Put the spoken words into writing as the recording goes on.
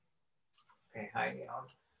Okay, hi all.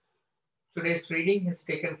 Today's reading is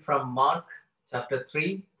taken from Mark chapter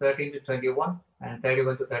 3, 13 to 21 and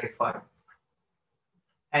 31 to 35.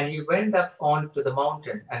 And he went up onto the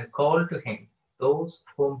mountain and called to him those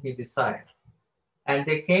whom he desired. And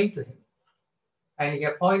they came to him. And he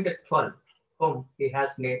appointed 12, whom he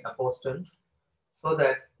has named apostles, so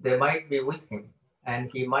that they might be with him,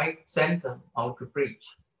 and he might send them out to preach,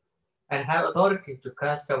 and have authority to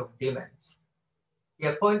cast out demons. He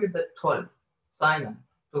appointed the 12, Simon,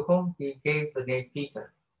 to whom he gave the name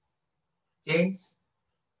Peter, James,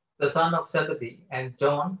 the son of Zebedee, and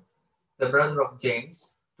John, the brother of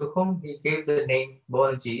James, to whom he gave the name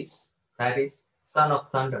Boanerges, that is, son of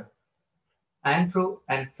thunder, Andrew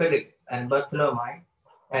and Philip and Bartholomew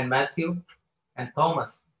and Matthew and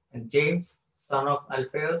Thomas and James, son of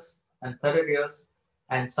Alphaeus and Thaddeus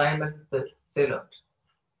and Simon the Zealot,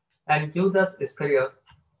 and Judas Iscariot,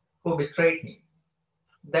 who betrayed him.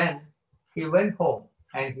 Then he went home,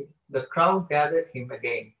 and the crowd gathered him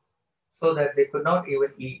again, so that they could not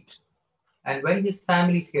even eat. And when his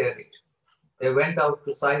family heard it, they went out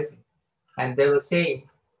to seize him, and they were saying,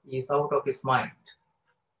 "He is out of his mind."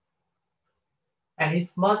 And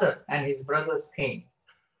his mother and his brothers came,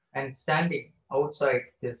 and standing outside,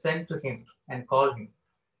 they sent to him and called him.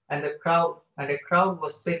 And a crowd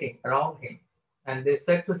was sitting around him, and they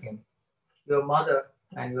said to him, "Your mother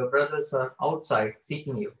and your brothers are outside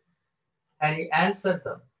seeking you." And he answered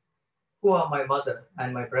them, "Who are my mother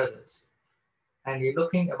and my brothers?" And he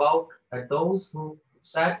looking about at those who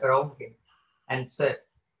sat around him, and said,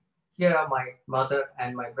 "Here are my mother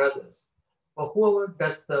and my brothers. For whoever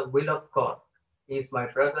does the will of God, he is my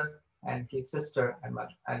brother and his sister and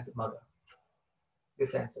mother."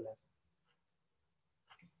 This ends the lesson.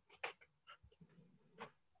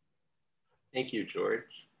 Thank you,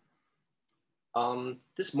 George.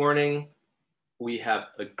 This morning, we have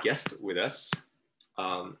a guest with us.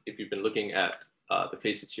 If you've been looking at the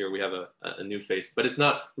faces here, we have a new face, but it's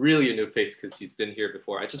not really a new face because he's been here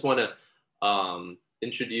before. I just want to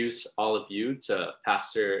introduce all of you to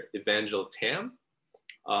Pastor Evangel Tam,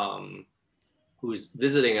 who's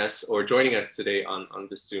visiting us or joining us today on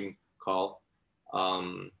this Zoom call.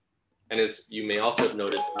 And as you may also have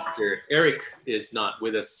noticed, Pastor Eric is not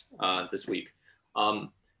with us this week.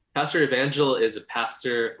 Pastor Evangel is a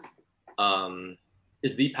pastor,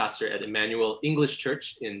 is the pastor at Emmanuel English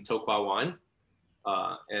Church in To Kwa Wan,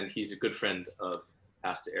 and he's a good friend of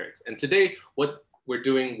Pastor Eric's. And today, what we're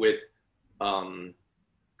doing with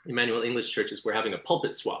Emmanuel English Church is we're having a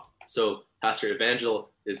pulpit swap. So Pastor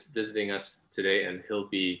Evangel is visiting us today, and he'll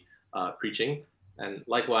be preaching. And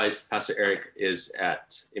likewise, Pastor Eric is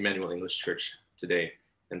at Emmanuel English Church today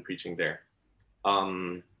and preaching there.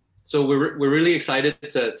 So we're really excited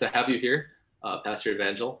to have you here, Pastor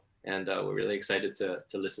Evangel, and we're really excited to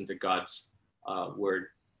listen to God's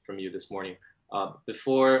word from you this morning.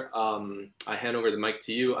 Before I hand over the mic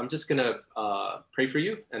to you, I'm just gonna pray for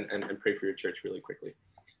you and pray for your church really quickly.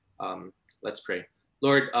 Let's pray.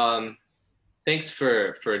 Lord, thanks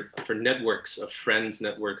for networks of friends,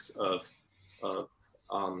 networks of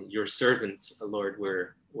your servants, Lord.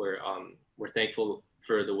 We're thankful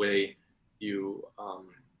for the way you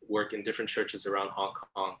work in different churches around Hong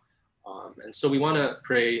Kong. And so we want to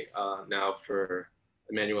pray now for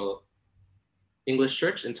Emmanuel English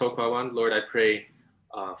Church in To Kwa Wan. Lord, I pray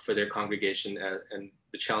for their congregation and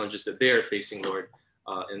the challenges that they are facing, Lord,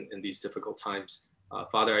 in these difficult times.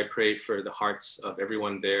 Father, I pray for the hearts of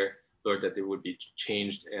everyone there, Lord, that they would be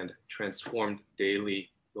changed and transformed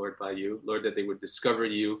daily, Lord, by you. Lord, that they would discover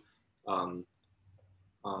you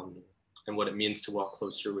and what it means to walk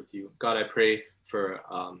closer with you. God, I pray for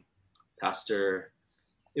Pastor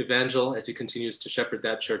Evangel as he continues to shepherd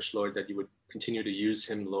that church, Lord, that you would continue to use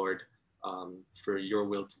him, Lord, for your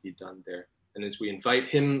will to be done there. And as we invite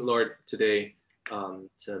him, Lord, today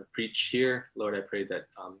to preach here, Lord, I pray that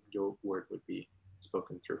your word would be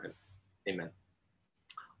spoken through him. Amen.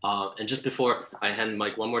 And just before I hand the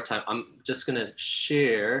mic one more time, I'm just going to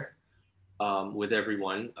share with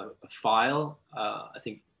everyone a file. I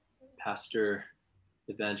think Pastor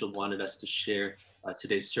Evangel wanted us to share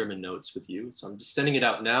today's sermon notes with you. So I'm just sending it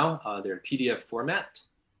out now. They're in PDF format.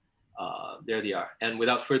 There they are. And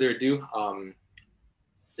without further ado,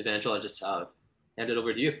 Evangel, I'll just hand it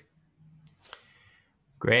over to you.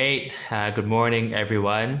 Great. Good morning,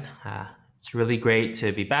 everyone. It's really great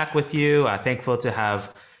to be back with you. Thankful to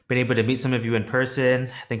have been able to meet some of you in person.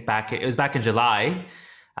 I think it was back in July,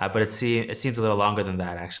 but it seems a little longer than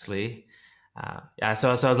that, actually.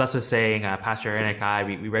 So as Les was saying, Pastor Aaron and I,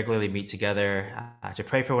 we regularly meet together to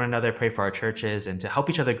pray for one another, pray for our churches, and to help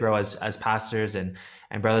each other grow as pastors and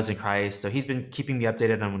brothers in Christ. So he's been keeping me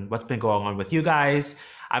updated on what's been going on with you guys.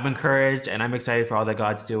 I'm encouraged and I'm excited for all that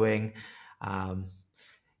God's doing.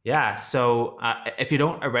 So if you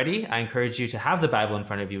don't already, I encourage you to have the Bible in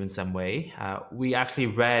front of you in some way. We actually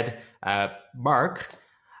read Mark,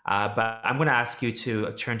 but I'm going to ask you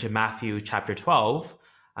to turn to Matthew chapter 12.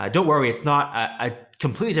 Don't worry, it's not a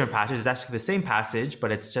completely different passage. It's actually the same passage,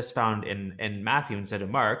 but it's just found in Matthew instead of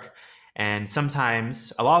Mark. And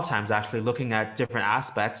sometimes, a lot of times actually, looking at different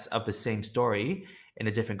aspects of the same story in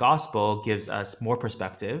a different gospel gives us more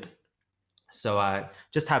perspective. So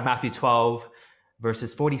just have Matthew 12,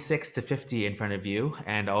 verses 46 to 50 in front of you,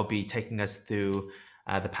 and I'll be taking us through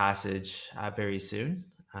the passage very soon.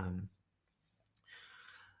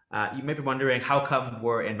 You may be wondering, how come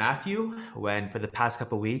we're in Matthew when for the past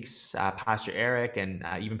couple of weeks, Pastor Eric and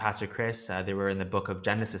even Pastor Chris, they were in the book of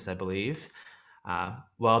Genesis, I believe.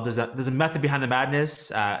 Well, there's a method behind the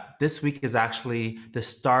madness. This week is actually the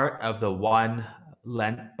start of the one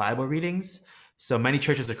Lent Bible readings. So many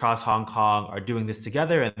churches across Hong Kong are doing this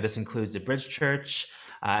together, and this includes the Bridge Church.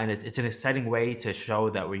 And it's an exciting way to show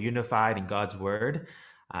that we're unified in God's word.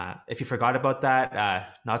 If you forgot about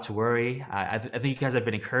that, not to worry. I think you guys have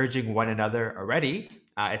been encouraging one another already.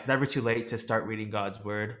 It's never too late to start reading God's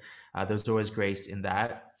word. There's always grace in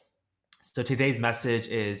that. So today's message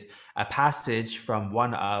is a passage from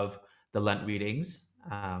one of the Lent readings.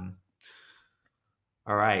 All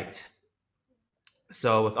right.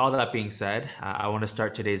 So with all that being said, I want to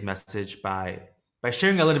start today's message by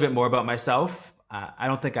sharing a little bit more about myself. I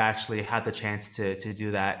don't think I actually had the chance to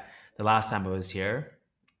do that the last time I was here.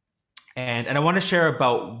 And I want to share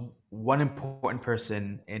about one important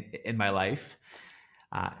person in my life.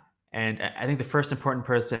 And I think the first important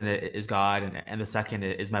person is God, and the second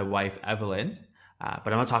is my wife, Evelyn.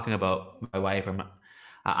 But I'm not talking about my wife.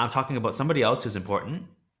 I'm talking about somebody else who's important.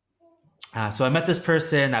 So I met this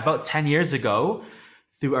person about 10 years ago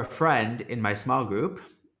through a friend in my small group.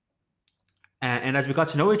 And as we got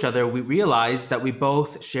to know each other, we realized that we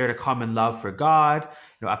both shared a common love for God,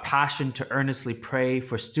 a passion to earnestly pray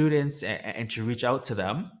for students and to reach out to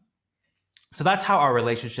them. So that's how our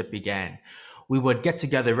relationship began. We would get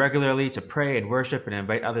together regularly to pray and worship and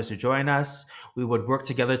invite others to join us. We would work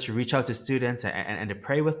together to reach out to students and to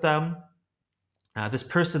pray with them. This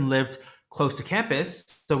person lived close to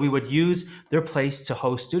campus, so we would use their place to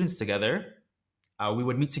host students together. We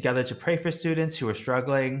would meet together to pray for students who were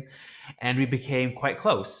struggling, and we became quite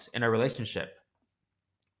close in our relationship.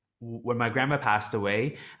 When my grandma passed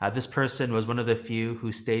away, this person was one of the few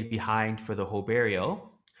who stayed behind for the whole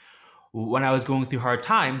burial. When I was going through hard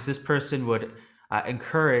times, this person would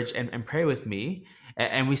encourage and pray with me,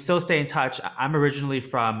 and we still stay in touch. I'm originally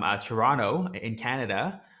from Toronto in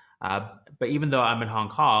Canada, but even though I'm in Hong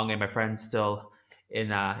Kong and my friend's still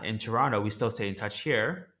in Toronto, we still stay in touch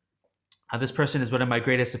here. This person is one of my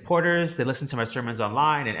greatest supporters. They listen to my sermons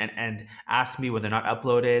online and ask me when they're not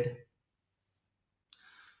uploaded.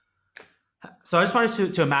 So I just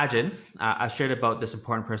wanted to imagine I shared about this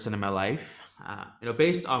important person in my life.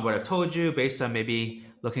 Based on what I've told you, based on maybe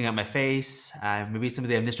looking at my face, maybe some of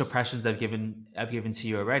the initial impressions I've given to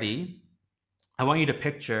you already, I want you to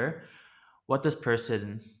picture what this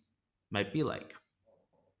person might be like.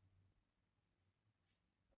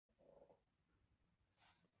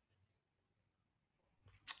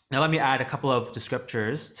 Now let me add a couple of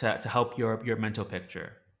descriptors to help your mental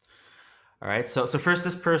picture. All right. So first,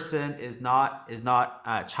 this person is not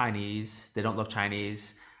Chinese. They don't look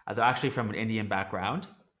Chinese. They're actually from an Indian background.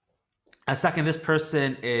 Second, this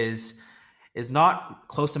person is not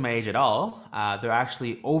close to my age at all. They're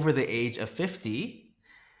actually over the age of 50.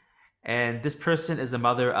 And this person is the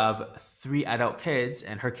mother of 3 adult kids,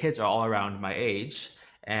 and her kids are all around my age.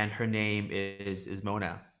 And her name is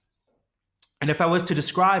Mona. And if I was to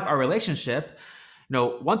describe our relationship,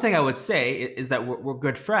 one thing I would say is that we're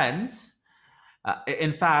good friends.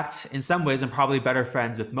 In fact, in some ways, I'm probably better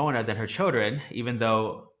friends with Mona than her children, even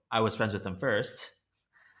though I was friends with them first.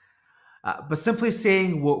 But simply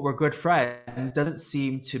saying we're good friends doesn't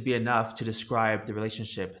seem to be enough to describe the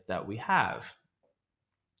relationship that we have.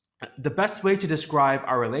 The best way to describe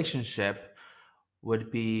our relationship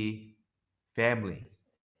would be family.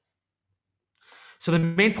 So the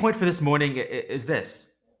main point for this morning is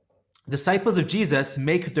this. Disciples of Jesus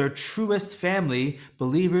make their truest family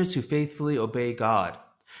believers who faithfully obey God.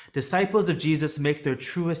 Disciples of Jesus make their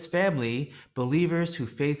truest family believers who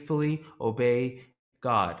faithfully obey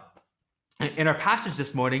God. In our passage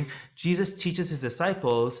this morning, Jesus teaches his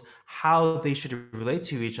disciples how they should relate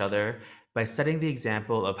to each other by setting the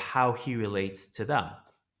example of how he relates to them.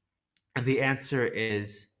 And the answer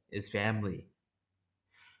is family.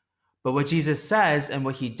 But what Jesus says and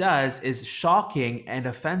what he does is shocking and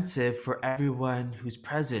offensive for everyone who's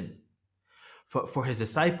present. For his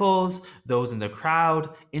disciples, those in the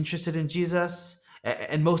crowd interested in Jesus,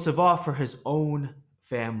 and most of all for his own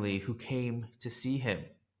family who came to see him.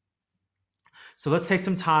 So let's take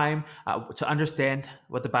some time to understand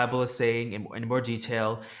what the Bible is saying in more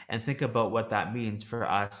detail and think about what that means for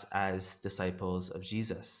us as disciples of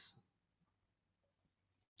Jesus.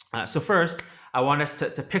 So first, I want us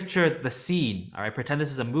to picture the scene, all right? Pretend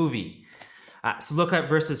this is a movie. So look at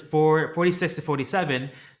verses 46 to 47.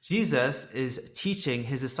 Jesus is teaching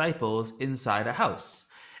his disciples inside a house.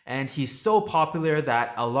 And he's so popular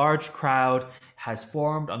that a large crowd has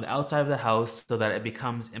formed on the outside of the house so that it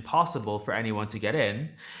becomes impossible for anyone to get in.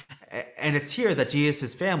 And it's here that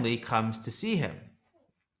Jesus' family comes to see him.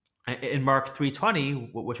 In Mark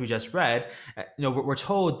 3:20, which we just read, we're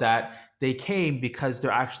told that they came because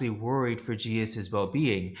they're actually worried for Jesus'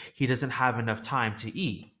 well-being. He doesn't have enough time to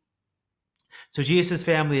eat. So Jesus'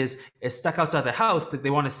 family is stuck outside the house. They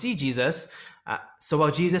want to see Jesus. So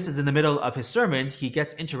while Jesus is in the middle of his sermon, he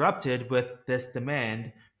gets interrupted with this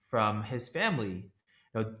demand from his family.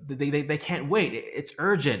 They can't wait. It's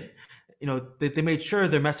urgent. They made sure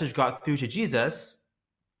their message got through to Jesus.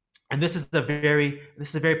 And this is a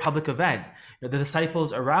very public event. The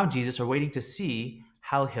disciples around Jesus are waiting to see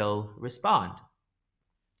how he'll respond.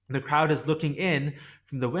 The crowd is looking in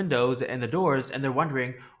from the windows and the doors, and they're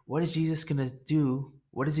wondering, what is Jesus going to do?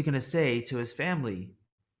 What is he going to say to his family?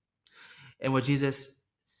 And what Jesus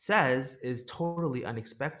says is totally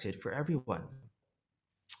unexpected for everyone.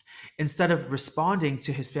 Instead of responding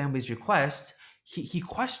to his family's request, he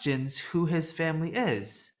questions who his family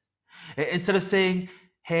is. Instead of saying,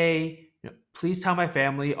 hey, please tell my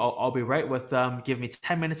family, I'll be right with them, give me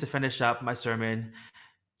 10 minutes to finish up my sermon,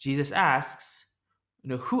 Jesus asks,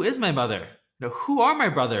 who is my mother? Who are my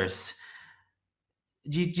brothers?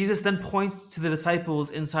 Jesus then points to the disciples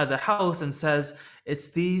inside the house and says, it's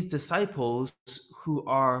these disciples who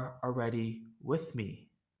are already with me.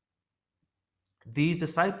 These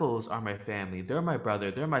disciples are my family. They're my brother.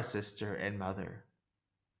 They're my sister and mother.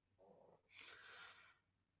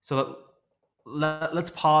 So let's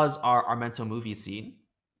pause our mental movie scene.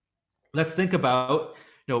 Let's think about,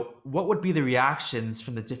 what would be the reactions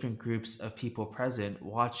from the different groups of people present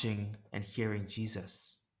watching and hearing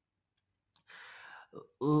Jesus.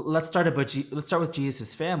 Let's start with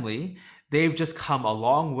Jesus' family. They've just come a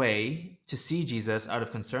long way to see Jesus out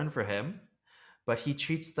of concern for him, but he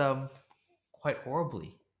treats them quite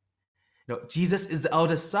horribly. Jesus is the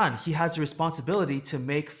eldest son. He has a responsibility to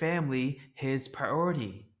make family his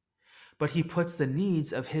priority, but he puts the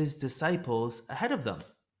needs of his disciples ahead of them.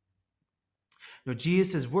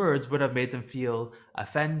 Jesus' words would have made them feel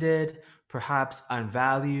offended, perhaps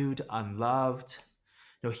unvalued, unloved.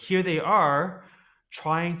 Here they are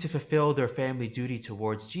trying to fulfill their family duty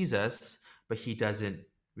towards Jesus, but he doesn't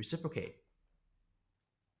reciprocate.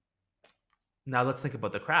 Now let's think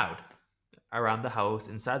about the crowd around the house,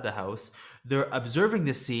 inside the house. They're observing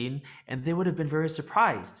this scene and they would have been very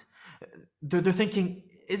surprised. They're thinking,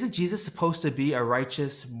 isn't Jesus supposed to be a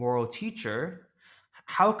righteous, moral teacher?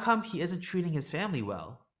 How come he isn't treating his family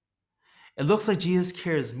well? It looks like Jesus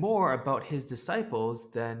cares more about his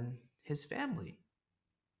disciples than his family.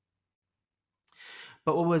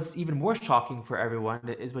 But what was even more shocking for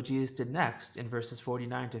everyone is what Jesus did next in verses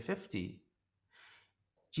 49 to 50.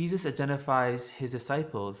 Jesus identifies his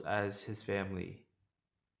disciples as his family.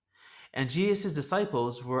 And Jesus'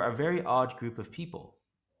 disciples were a very odd group of people.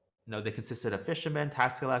 They consisted of fishermen,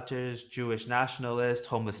 tax collectors, Jewish nationalists,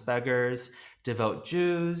 homeless beggars, devout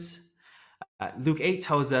Jews. Luke 8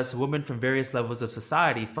 tells us women from various levels of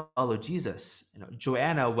society followed Jesus.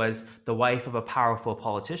 Joanna was the wife of a powerful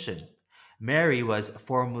politician. Mary was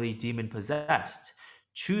formerly demon-possessed.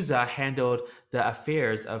 Chuza handled the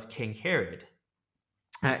affairs of King Herod.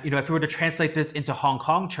 If we were to translate this into Hong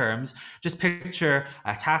Kong terms, just picture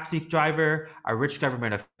a taxi driver, a rich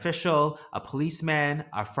government official, a policeman,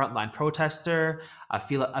 a frontline protester, a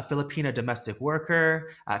Filipino domestic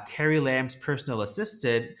worker, Carrie Lam's personal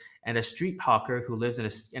assistant, and a street hawker who lives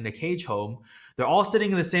in a cage home. They're all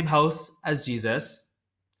sitting in the same house as Jesus.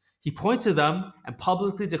 He points to them and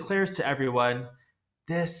publicly declares to everyone,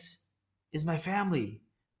 "This is my family.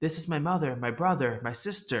 This is my mother, my brother, my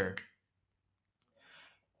sister."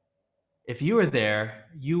 If you were there,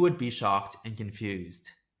 you would be shocked and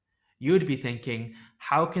confused. You would be thinking,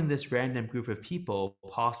 how can this random group of people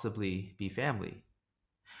possibly be family?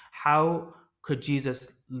 How could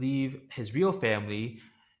Jesus leave his real family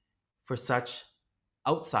for such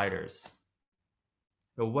outsiders?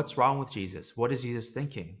 What's wrong with Jesus? What is Jesus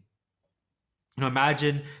thinking?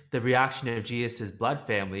 Imagine the reaction of Jesus' blood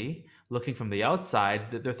family looking from the outside.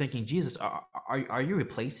 They're thinking, Jesus, are you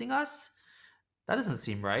replacing us? That doesn't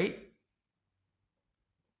seem right.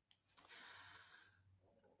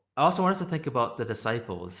 I also want us to think about the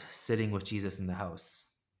disciples sitting with Jesus in the house.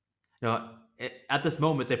 At this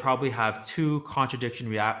moment, they probably have two contradicting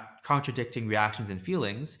reactions and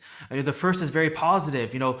feelings. The first is very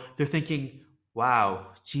positive. They're thinking, wow,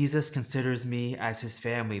 Jesus considers me as his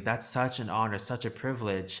family. That's such an honor, such a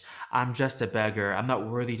privilege. I'm just a beggar. I'm not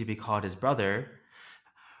worthy to be called his brother.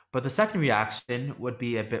 But the second reaction would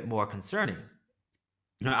be a bit more concerning.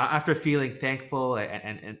 After feeling thankful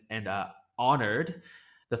and honored,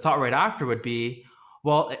 the thought right after would be,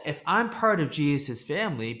 well, if I'm part of Jesus'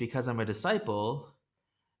 family because I'm a disciple,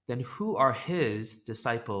 then who are his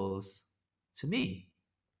disciples to me?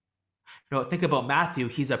 Think about Matthew.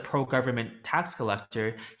 He's a pro-government tax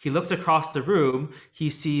collector. He looks across the room. He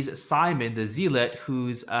sees Simon, the zealot,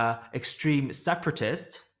 who's an extreme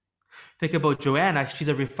separatist. Think about Joanna. She's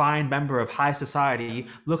a refined member of high society,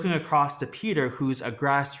 looking across to Peter, who's a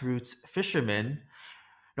grassroots fisherman.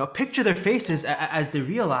 Picture their faces as they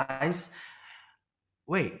realize,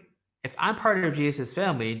 wait, if I'm part of Jesus'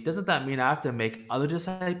 family, doesn't that mean I have to make other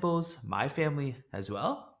disciples my family as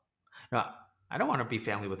well? I don't want to be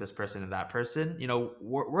family with this person and that person.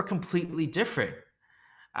 We're completely different.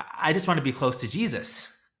 I just want to be close to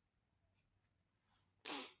Jesus.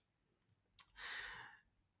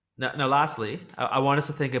 Now, lastly, I want us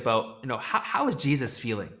to think about, how is Jesus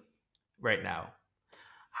feeling right now?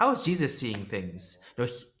 How is Jesus seeing things?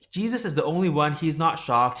 Jesus is the only one. He's not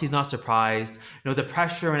shocked. He's not surprised. The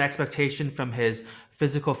pressure and expectation from his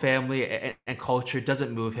physical family and culture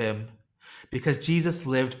doesn't move him, because Jesus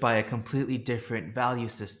lived by a completely different value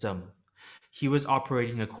system. He was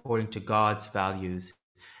operating according to God's values,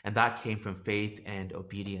 and that came from faith and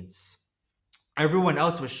obedience. Everyone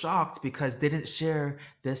else was shocked because they didn't share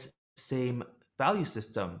this same value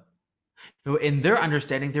system. In their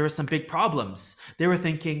understanding, there were some big problems. They were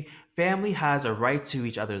thinking family has a right to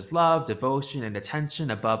each other's love, devotion, and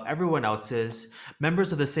attention above everyone else's.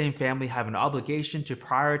 Members of the same family have an obligation to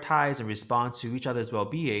prioritize and respond to each other's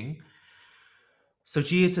well-being. So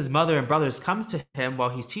Jesus' mother and brothers comes to him while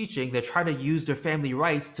he's teaching. They try to use their family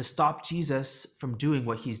rights to stop Jesus from doing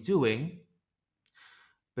what he's doing.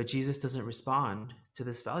 But Jesus doesn't respond to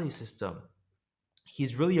this value system.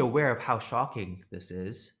 He's really aware of how shocking this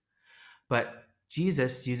is. But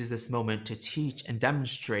Jesus uses this moment to teach and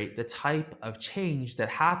demonstrate the type of change that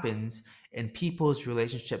happens in people's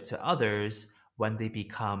relationship to others when they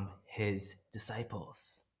become his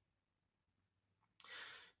disciples.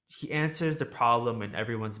 He answers the problem in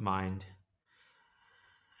everyone's mind.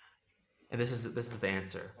 And this is the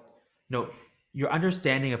answer. No, your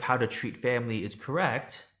understanding of how to treat family is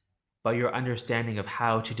correct, but your understanding of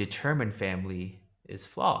how to determine family is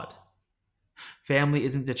flawed. Family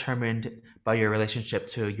isn't determined by your relationship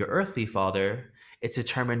to your earthly father. It's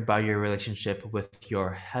determined by your relationship with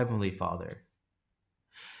your heavenly Father.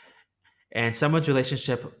 And someone's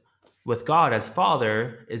relationship with God as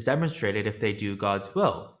Father is demonstrated if they do God's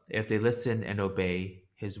will, if they listen and obey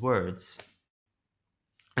his words.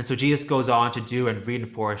 And so Jesus goes on to do and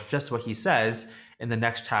reinforce just what he says in the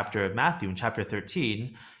next chapter of Matthew, in chapter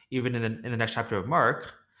 13, even in the next chapter of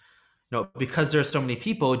Mark. Because there are so many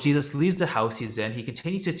people, Jesus leaves the house he's in. He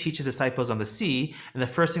continues to teach his disciples on the sea. And the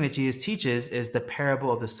first thing that Jesus teaches is the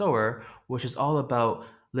parable of the sower, which is all about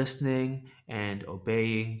listening and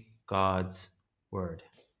obeying God's word.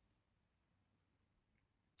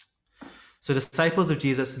 So disciples of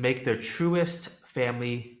Jesus make their truest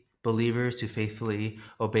family believers who faithfully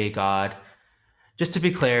obey God. Just to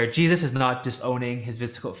be clear, Jesus is not disowning his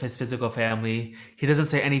physical family. He doesn't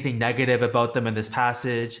say anything negative about them in this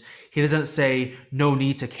passage. He doesn't say no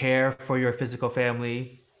need to care for your physical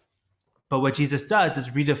family. But what Jesus does is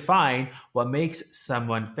redefine what makes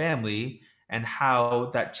someone family and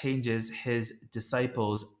how that changes his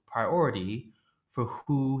disciples' priority for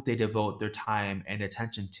who they devote their time and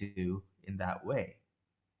attention to in that way.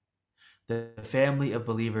 The family of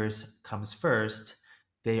believers comes first.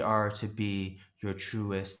 They are to be your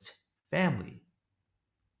truest family.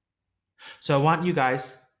 So I want you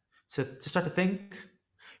guys to start to think,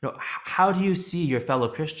 how do you see your fellow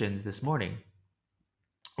Christians this morning?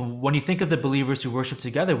 When you think of the believers who worship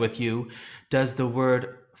together with you, does the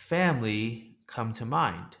word family come to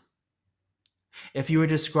mind? If you were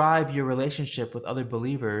to describe your relationship with other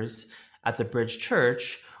believers at the Bridge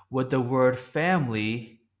Church, would the word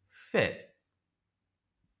family fit?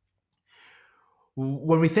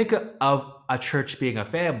 When we think of a church being a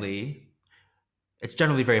family, it's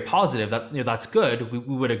generally very positive. That's good. We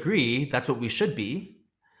would agree that's what we should be.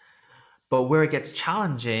 But where it gets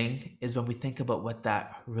challenging is when we think about what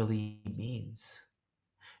that really means.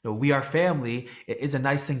 We are family. It is a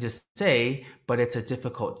nice thing to say, but it's a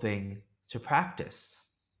difficult thing to practice.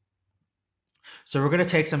 So we're going to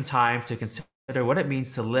take some time to consider what it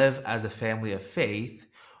means to live as a family of faith,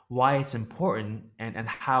 why it's important, and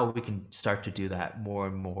how we can start to do that more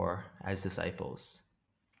and more as disciples.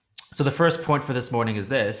 So the first point for this morning is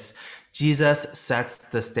this: Jesus sets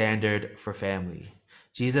the standard for family.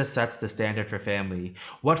 Jesus sets the standard for family.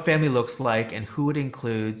 What family looks like and who it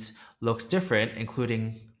includes looks different,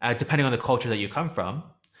 including depending on the culture that you come from.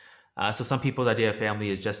 So some people's idea of family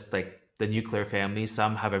is just like the nuclear family.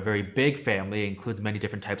 Some have a very big family, includes many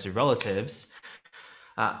different types of relatives.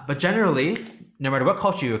 But generally, no matter what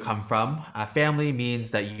culture you come from, family means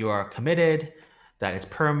that you are committed, that it's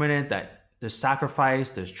permanent, that there's sacrifice,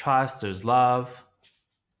 there's trust, there's love.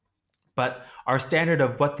 But our standard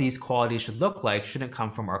of what these qualities should look like shouldn't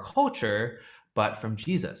come from our culture, but from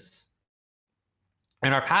Jesus.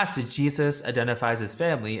 In our passage, Jesus identifies his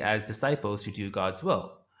family as disciples who do God's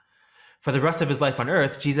will. For the rest of his life on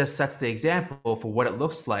earth, Jesus sets the example for what it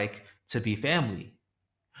looks like to be family.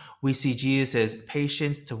 We see Jesus'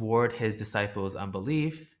 patience toward his disciples'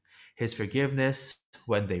 unbelief, his forgiveness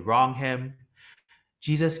when they wrong him.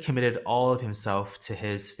 Jesus committed all of himself to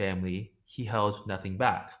his family. He held nothing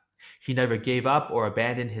back. He never gave up or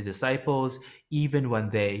abandoned his disciples, even when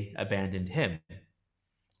they abandoned him.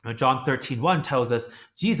 Now, John 13:1 tells us,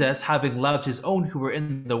 Jesus, having loved his own who were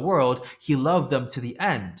in the world, he loved them to the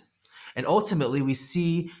end. And ultimately, we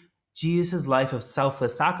see Jesus' life of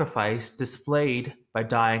selfless sacrifice displayed by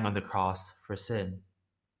dying on the cross for sin.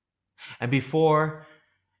 And before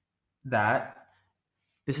that,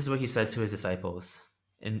 this is what he said to his disciples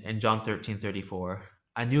in John 13:34.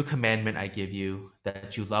 A new commandment I give you,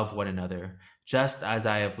 that you love one another. Just as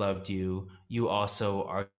I have loved you, you also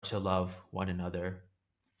are to love one another.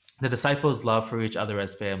 The disciples' love for each other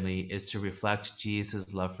as family is to reflect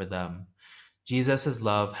Jesus' love for them. Jesus'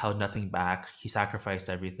 love held nothing back. He sacrificed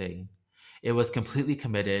everything. It was completely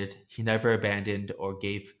committed. He never abandoned or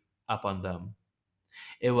gave up on them.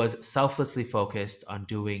 It was selflessly focused on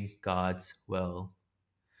doing God's will.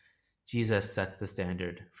 Jesus sets the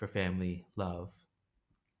standard for family love.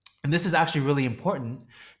 And this is actually really important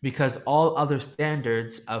because all other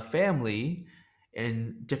standards of family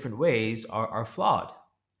in different ways are flawed.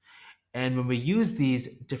 And when we use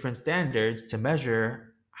these different standards to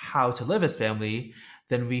measure how to live as family,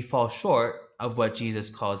 then we fall short of what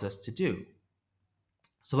Jesus calls us to do.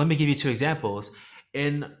 So let me give you two examples.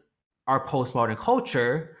 In our postmodern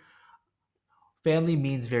culture, family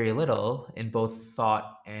means very little in both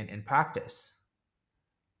thought and in practice.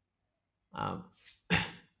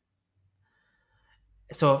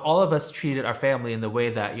 So if all of us treated our family in the way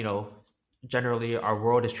that, generally our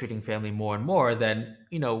world is treating family more and more, then,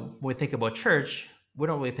 when we think about church, we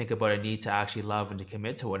don't really think about a need to actually love and to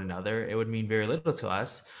commit to one another. It would mean very little to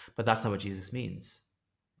us, but that's not what Jesus means.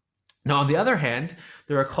 Now, on the other hand,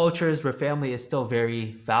 there are cultures where family is still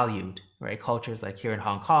very valued, right? Cultures like here in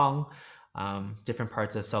Hong Kong, different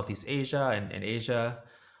parts of Southeast Asia and Asia,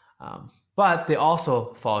 but they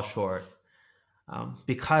also fall short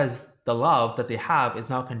because the love that they have is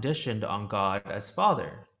now conditioned on God as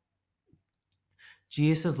Father.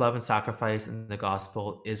 Jesus' love and sacrifice in the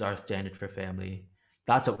gospel is our standard for family.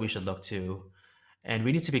 That's what we should look to. And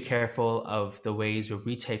we need to be careful of the ways where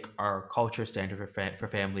we take our culture standard for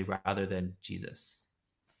family rather than Jesus.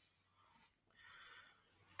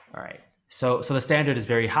 All right. So the standard is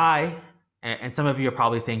very high. And some of you are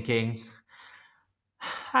probably thinking,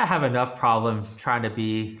 I have enough problem trying to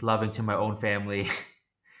be loving to my own family.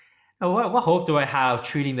 What hope do I have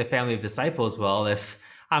treating the family of disciples well if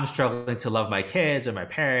I'm struggling to love my kids or my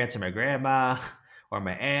parents or my grandma or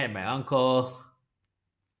my aunt, my uncle?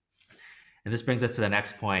 And this brings us to the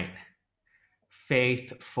next point.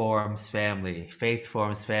 Faith forms family. Faith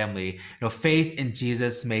forms family. Faith in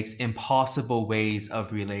Jesus makes impossible ways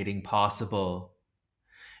of relating possible.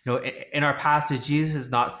 In our passage, Jesus is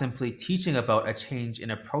not simply teaching about a change in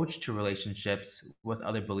approach to relationships with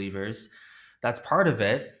other believers. That's part of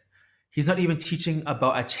it. He's not even teaching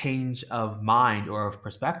about a change of mind or of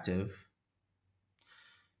perspective.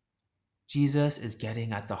 Jesus is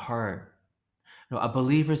getting at the heart. A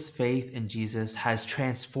believer's faith in Jesus has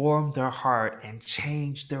transformed their heart and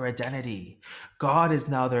changed their identity. God is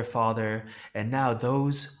now their Father, and now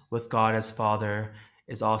those with God as Father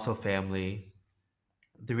is also family.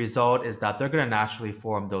 The result is that they're going to naturally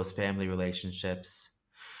form those family relationships.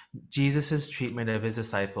 Jesus' treatment of his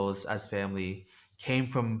disciples as family came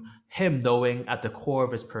from him knowing at the core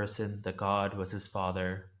of his person that God was his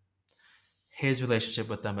Father. His relationship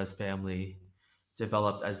with them as family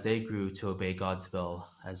developed as they grew to obey God's will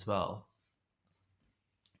as well.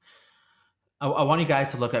 I want you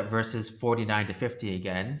guys to look at verses 49 to 50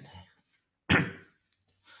 again.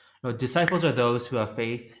 Disciples are those who have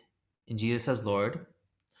faith in Jesus as Lord.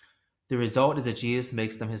 The result is that Jesus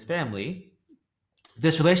makes them his family.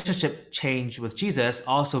 This relationship change with Jesus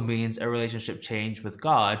also means a relationship change with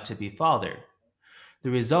God to be Father.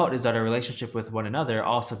 The result is that our relationship with one another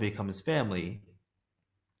also becomes family.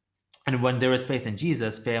 And when there is faith in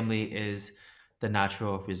Jesus, family is the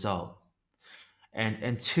natural result.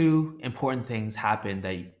 And two important things happen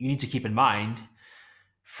that you need to keep in mind.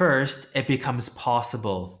 First, it becomes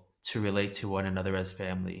possible to relate to one another as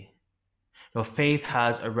family. Faith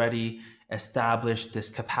has already established this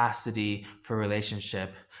capacity for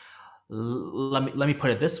relationship. Let me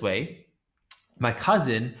put it this way. My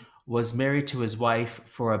cousin was married to his wife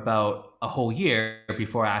for about a whole year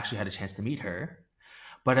before I actually had a chance to meet her.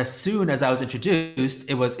 But as soon as I was introduced,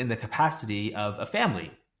 it was in the capacity of a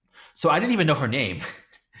family. So I didn't even know her name.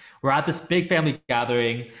 We're at this big family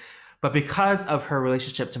gathering, but because of her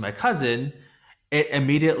relationship to my cousin, it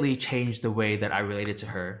immediately changed the way that I related to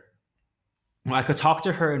her. I could talk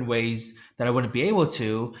to her in ways that I wouldn't be able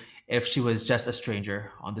to if she was just a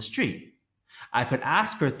stranger on the street. I could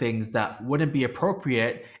ask her things that wouldn't be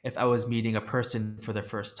appropriate if I was meeting a person for the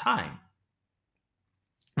first time.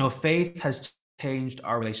 Faith has changed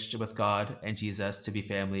our relationship with God and Jesus to be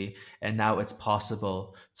family, and now it's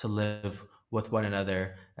possible to live with one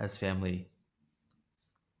another as family.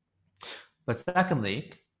 But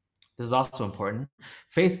secondly, this is also important,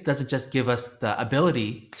 faith doesn't just give us the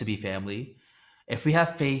ability to be family. If we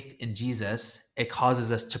have faith in Jesus, it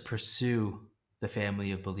causes us to pursue the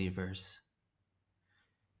family of believers.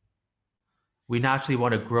 We naturally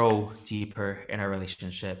want to grow deeper in our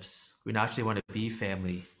relationships. We naturally want to be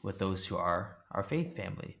family with those who are our faith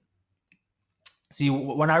family. See,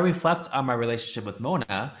 when I reflect on my relationship with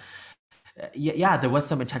Mona, yeah, there was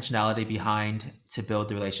some intentionality behind to build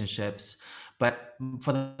the relationships, but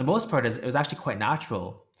for the most part, it was actually quite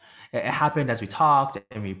natural. It happened as we talked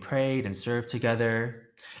and we prayed and served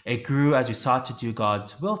together. It grew as we sought to do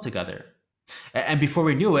God's will together. And before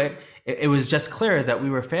we knew it, it was just clear that we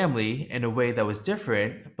were family in a way that was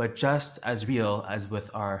different, but just as real as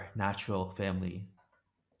with our natural family.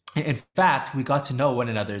 In fact, we got to know one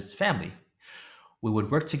another's family. We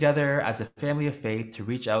would work together as a family of faith to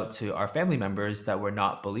reach out to our family members that were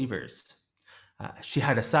not believers. She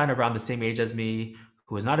had a son around the same age as me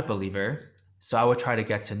who was not a believer, so I would try to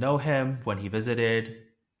get to know him when he visited.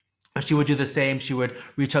 She would do the same. She would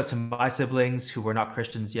reach out to my siblings who were not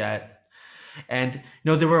Christians yet. And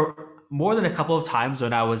there were more than a couple of times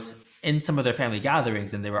when I was in some of their family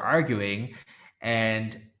gatherings and they were arguing.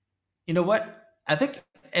 And you know what? I think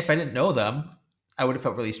if I didn't know them, I would have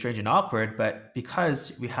felt really strange and awkward. But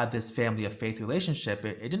because we had this family of faith relationship,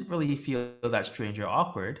 it didn't really feel that strange or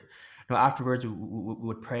awkward. Afterwards, we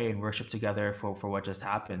would pray and worship together for what just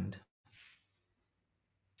happened.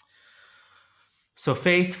 So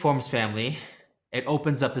faith forms family. It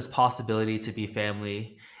opens up this possibility to be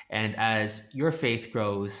family. And as your faith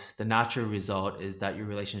grows, the natural result is that your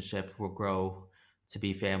relationship will grow to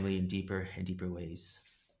be family in deeper and deeper ways.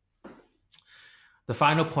 The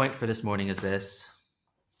final point for this morning is this: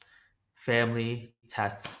 family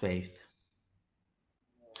tests faith.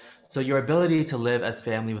 So your ability to live as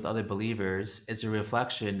family with other believers is a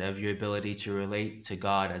reflection of your ability to relate to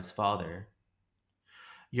God as Father.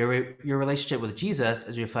 Your relationship with Jesus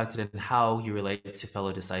is reflected in how you relate to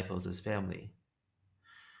fellow disciples as family.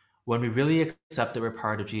 When we really accept that we're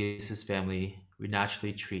part of Jesus' family, we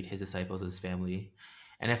naturally treat his disciples as family.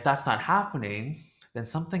 And if that's not happening, then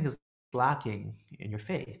something is lacking in your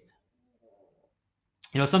faith.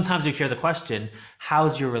 Sometimes you hear the question,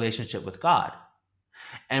 how's your relationship with God?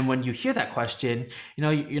 And when you hear that question,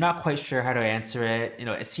 you're not quite sure how to answer it.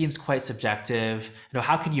 It seems quite subjective.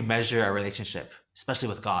 How can you measure a relationship, especially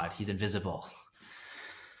with God? He's invisible.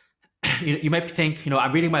 You might think,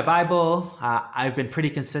 I'm reading my Bible. I've been pretty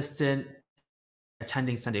consistent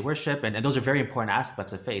attending Sunday worship, and those are very important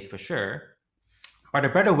aspects of faith for sure. But a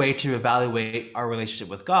better way to evaluate our relationship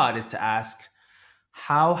with God is to ask,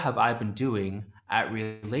 how have I been doing at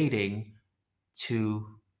relating to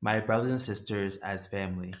my brothers and sisters as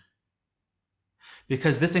family?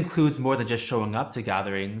 Because this includes more than just showing up to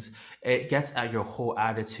gatherings. It gets at your whole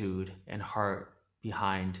attitude and heart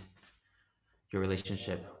behind your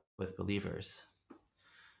relationship with believers.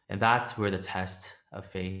 And that's where the test of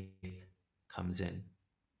faith comes in.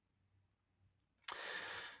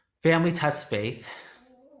 Family tests faith.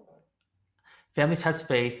 Family tests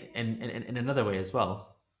faith in another way as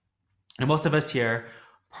well. And most of us here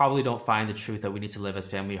probably don't find the truth that we need to live as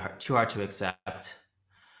family too hard to accept.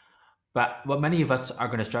 But what many of us are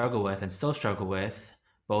going to struggle with and still struggle with,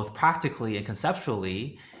 both practically and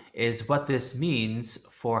conceptually, is what this means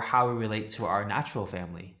for how we relate to our natural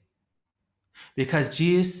family. Because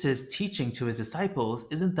Jesus' teaching to his disciples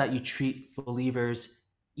isn't that you treat believers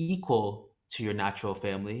equal to your natural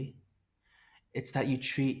family. It's that you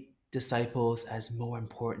treat disciples as more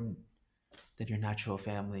important than your natural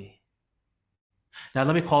family. Now,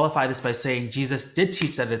 let me qualify this by saying Jesus did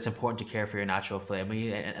teach that it's important to care for your natural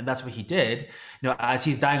family, and that's what he did. As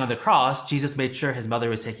he's dying on the cross, Jesus made sure his mother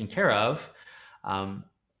was taken care of.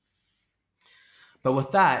 But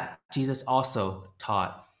with that, Jesus also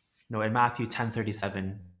taught, in Matthew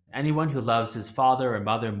 10:37, anyone who loves his father or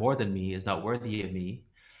mother more than me is not worthy of me.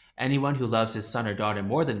 Anyone who loves his son or daughter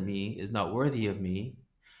more than me is not worthy of me.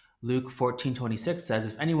 Luke 14:26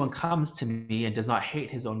 says, if anyone comes to me and does not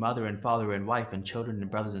hate his own mother and father and wife and children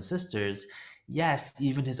and brothers and sisters, yes,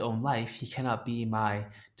 even his own life, he cannot be my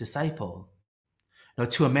disciple.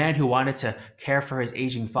 To a man who wanted to care for his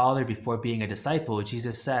aging father before being a disciple,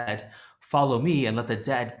 Jesus said, follow me and let the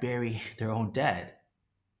dead bury their own dead.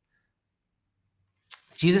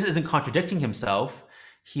 Jesus isn't contradicting himself.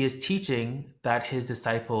 He is teaching that his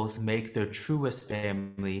disciples make their truest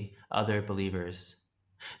family other believers.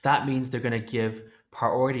 That means they're going to give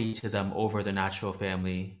priority to them over their natural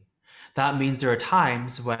family. That means there are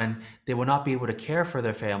times when they will not be able to care for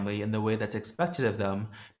their family in the way that's expected of them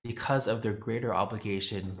because of their greater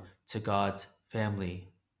obligation to God's family.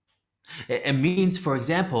 It means, for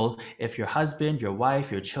example, if your husband, your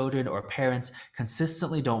wife, your children, or parents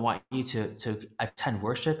consistently don't want you to attend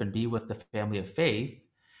worship and be with the family of faith,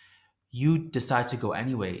 you decide to go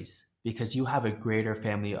anyways because you have a greater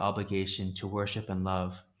family obligation to worship and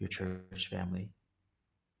love your church family.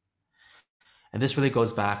 And this really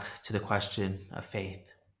goes back to the question of faith.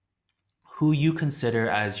 Who you consider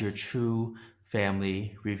as your true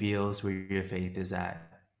family reveals where your faith is at.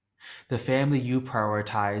 The family you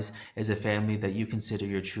prioritize is a family that you consider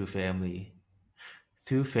your true family.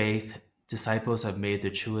 Through faith, disciples have made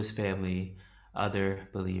their truest family other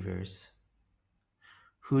believers.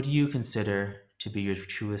 Who do you consider to be your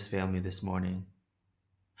truest family this morning?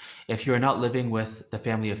 If you are not living with the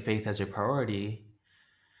family of faith as your priority,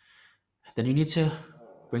 then you need to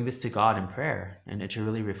bring this to God in prayer and to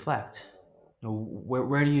really reflect.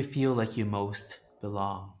 Where do you feel like you most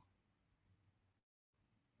belong?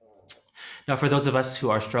 Now, for those of us who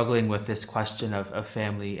are struggling with this question of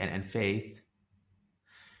family and faith,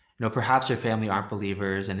 perhaps your family aren't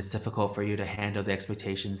believers and it's difficult for you to handle the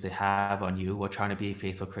expectations they have on you while trying to be a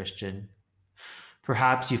faithful Christian.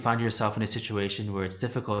 Perhaps you find yourself in a situation where it's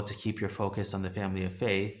difficult to keep your focus on the family of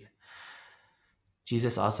faith.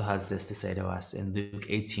 Jesus also has this to say to us in Luke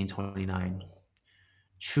 18:29.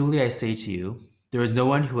 Truly I say to you, there is no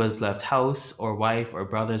one who has left house or wife or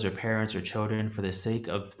brothers or parents or children for the sake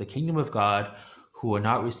of the kingdom of God who will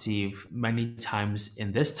not receive many times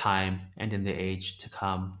in this time and in the age to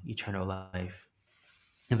come eternal life.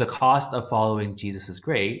 And the cost of following Jesus is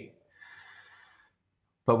great,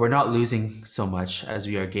 but we're not losing so much as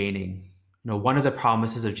we are gaining. One of the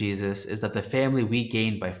promises of Jesus is that the family we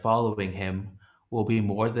gain by following him will be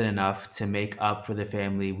more than enough to make up for the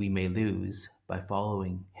family we may lose by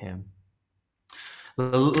following him.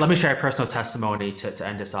 Let me share a personal testimony to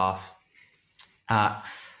end us off.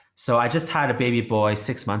 So I just had a baby boy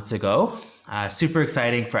 6 months ago. Super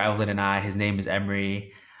exciting for Evelyn and I. His name is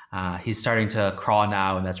Emery. He's starting to crawl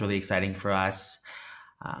now, and that's really exciting for us.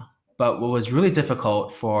 But what was really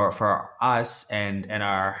difficult for us and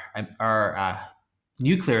our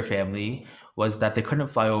nuclear family was that they couldn't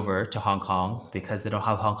fly over to Hong Kong because they don't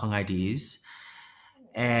have Hong Kong IDs.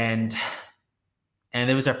 And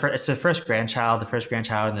it was it's the first grandchild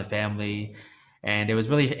in the family. And it was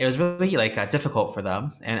really difficult for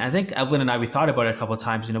them. And I think Evelyn and I, we thought about it a couple of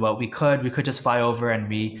times. We could just fly over and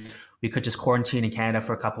we could just quarantine in Canada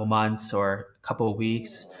for a couple of months or a couple of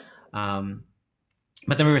weeks.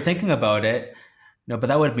 But then we were thinking about it, but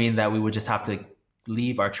that would mean that we would just have to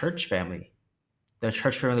leave our church family. The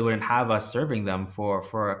church family wouldn't have us serving them for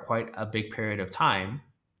quite a big period of time.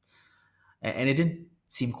 And it didn't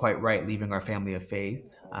seem quite right leaving our family of faith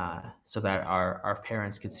so that our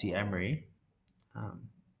parents could see Emery.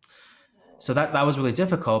 So that was really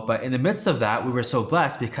difficult. But in the midst of that, we were so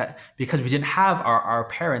blessed because we didn't have our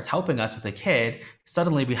parents helping us with the kid.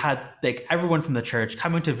 Suddenly we had everyone from the church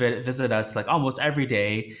coming to visit us almost every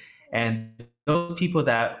day. And those people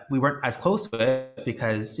that we weren't as close with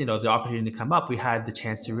because, the opportunity to come up, we had the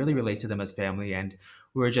chance to really relate to them as family. And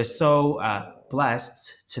we were just so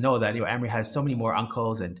blessed to know that, Emory has so many more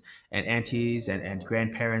uncles and aunties and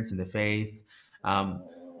grandparents in the faith.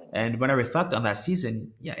 And when I reflect on that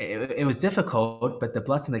season, yeah, it was difficult, but the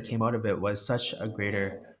blessing that came out of it was such a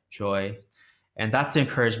greater joy. And that's the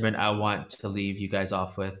encouragement I want to leave you guys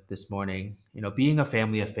off with this morning. Being a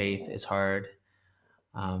family of faith is hard.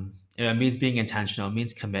 It means being intentional. It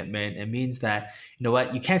means commitment. It means that,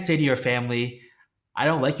 what, you can't say to your family, I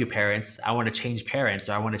don't like you parents. I want to change parents,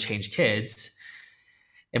 or I want to change kids.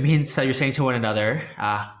 It means that you're saying to one another,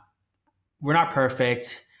 we're not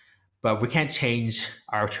perfect, but we can't change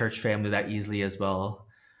our church family that easily as well.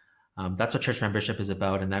 That's what church membership is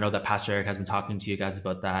about. And I know that Pastor Eric has been talking to you guys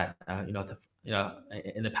about that,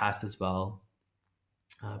 in the past as well.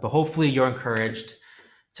 But hopefully you're encouraged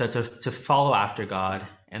to follow after God,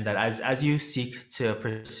 and that as you seek to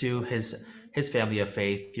pursue his family of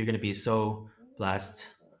faith, you're going to be so blessed.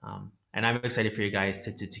 And I'm excited for you guys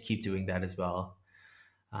to keep doing that as well.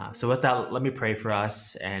 So with that, let me pray for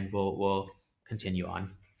us, and we'll continue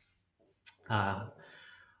on.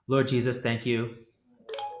 Lord Jesus, thank you.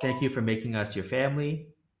 Thank you for making us your family.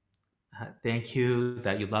 Thank you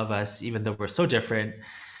that you love us, even though we're so different.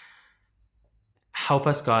 Help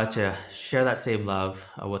us, God, to share that same love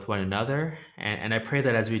with one another. And I pray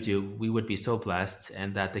that as we do, we would be so blessed,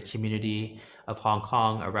 and that the community of Hong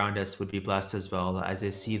Kong around us would be blessed as well, as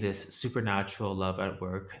they see this supernatural love at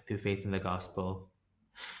work through faith in the gospel.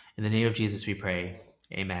 In the name of Jesus, we pray.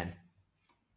 Amen.